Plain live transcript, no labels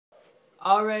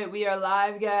Alright, we are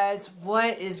live, guys.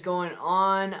 What is going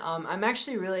on? I'm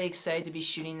actually really excited to be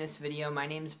shooting this video. My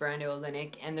name is Brando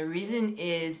Olinik, and the reason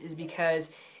is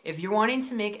because if you're wanting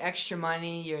to make extra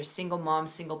money, you're a single mom,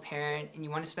 single parent, and you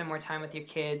want to spend more time with your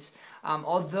kids,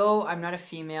 although I'm not a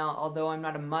female, although I'm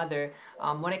not a mother,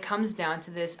 when it comes down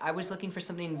to this, I was looking for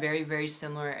something very, very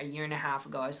similar a year and a half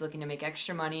ago. I was looking to make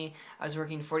extra money. I was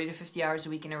working 40 to 50 hours a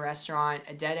week in a restaurant,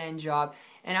 a dead-end job,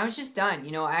 and I was just done.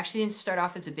 You know, I actually didn't start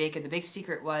off as a baker. The big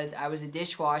secret was I was a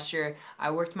dishwasher. I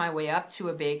worked my way up to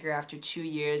a baker after 2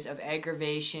 years of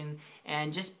aggravation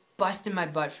and just busting my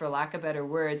butt, for lack of better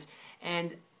words.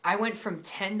 And I went from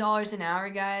 $10 an hour,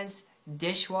 guys,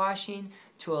 dishwashing,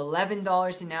 to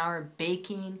 $11 an hour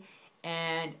baking.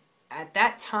 And at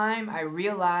that time, I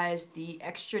realized the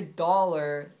extra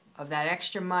dollar of that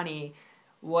extra money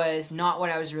was not what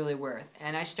I was really worth.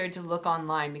 And I started to look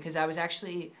online because I was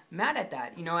actually mad at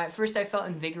that. You know, at first I felt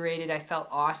invigorated, I felt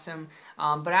awesome,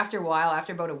 but after a while,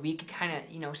 after about a week, it kind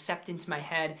of, seeped into my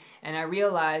head, and I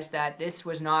realized that this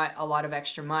was not a lot of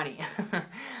extra money.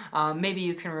 Maybe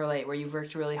you can relate, where you've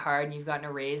worked really hard and you've gotten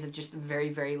a raise of just very,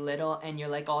 very little, and you're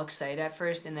like all excited at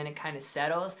first, and then it kind of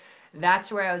settles.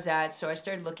 That's where I was at, so I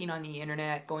started looking on the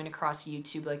internet, going across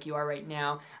YouTube like you are right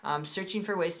now, searching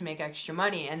for ways to make extra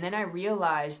money. And then I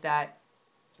realized that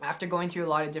after going through a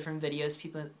lot of different videos,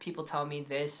 people tell me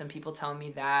this, some people tell me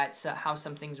that, so how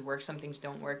some things work, some things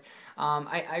don't work.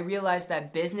 I realized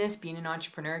that business, being an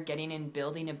entrepreneur, getting in,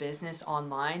 building a business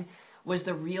online, was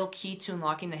the real key to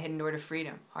unlocking the hidden door to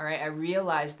freedom. All right, I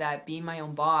realized that being my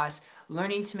own boss,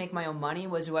 learning to make my own money,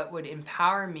 was what would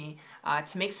empower me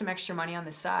to make some extra money on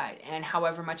the side. And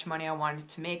however much money I wanted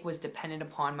to make was dependent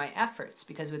upon my efforts,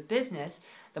 because with business,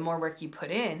 the more work you put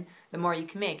in, the more you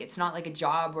can make. It's not like a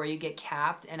job where you get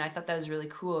capped, and I thought that was really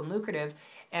cool and lucrative.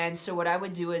 And so what I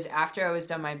would do is, after I was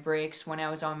done my breaks, when I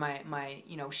was on my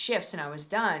shifts and I was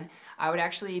done, I would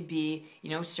actually be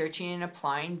searching and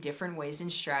applying different ways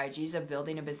and strategies of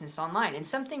building a business online. And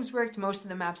some things worked, most of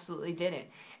them absolutely didn't.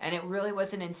 And it really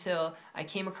wasn't until I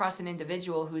came across an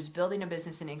individual who's building a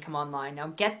business and income online. Now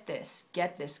get this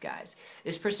guys.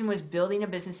 This person was building a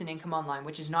business and income online,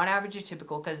 which is not average or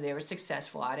typical because they were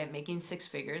successful at it, making 6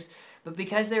 figures, but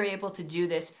because they were able to do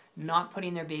this, not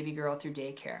putting their baby girl through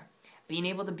daycare, being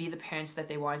able to be the parents that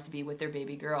they wanted to be with their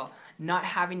baby girl, not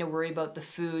having to worry about the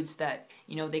foods that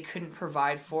they couldn't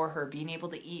provide for her, being able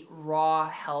to eat raw,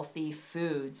 healthy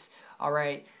foods, all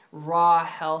right, raw,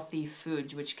 healthy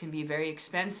foods, which can be very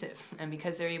expensive. And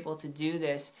because they're able to do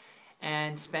this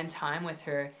and spend time with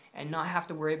her and not have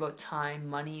to worry about time,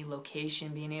 money, location,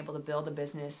 being able to build a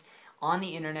business on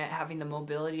the internet, having the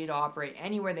mobility to operate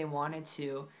anywhere they wanted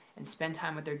to and spend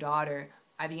time with their daughter,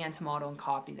 I began to model and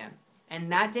copy them.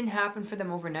 And that didn't happen for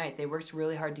them overnight. They worked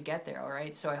really hard to get there, all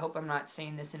right? So I hope I'm not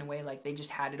saying this in a way like they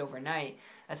just had it overnight.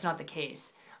 That's not the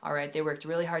case, all right? They worked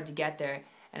really hard to get there.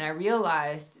 And I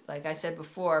realized, like I said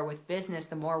before, with business,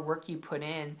 the more work you put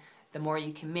in, the more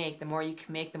you can make. The more you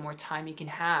can make, the more time you can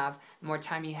have. The more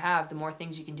time you have, the more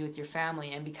things you can do with your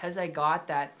family. And because I got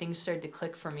that, things started to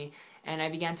click for me. And I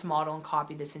began to model and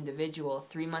copy this individual.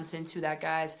 3 months into that,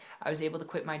 guys, I was able to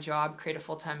quit my job, create a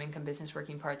full-time income business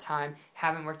working part-time.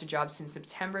 Haven't worked a job since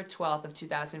September 12th of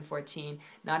 2014.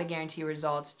 Not a guarantee of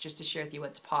results, just to share with you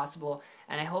what's possible.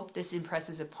 And I hope this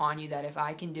impresses upon you that if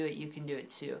I can do it, you can do it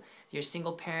too. If you're a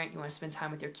single parent, you want to spend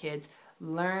time with your kids,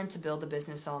 learn to build a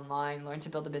business online, learn to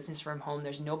build a business from home.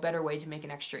 There's no better way to make an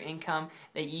extra income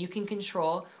that you can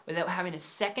control without having a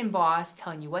second boss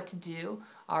telling you what to do,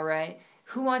 all right?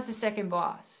 Who wants a second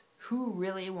boss? Who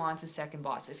really wants a second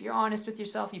boss? If you're honest with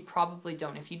yourself, you probably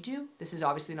don't. If you do, this is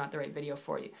obviously not the right video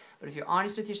for you. But if you're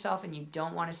honest with yourself and you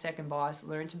don't want a second boss,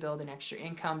 learn to build an extra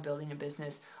income, building a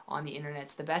business on the internet.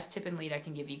 It's the best tip and lead I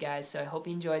can give you guys. So I hope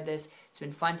you enjoyed this. It's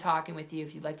been fun talking with you.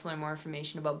 If you'd like to learn more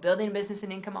information about building a business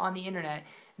and income on the internet,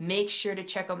 make sure to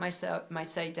check out my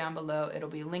site down below. It'll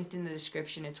be linked in the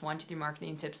description. It's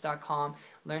 123marketingtips.com.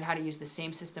 Learn how to use the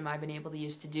same system I've been able to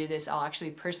use to do this. I'll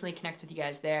actually personally connect with you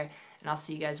guys there, and I'll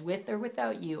see you guys with or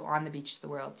without you on the beach of the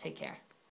world. Take care.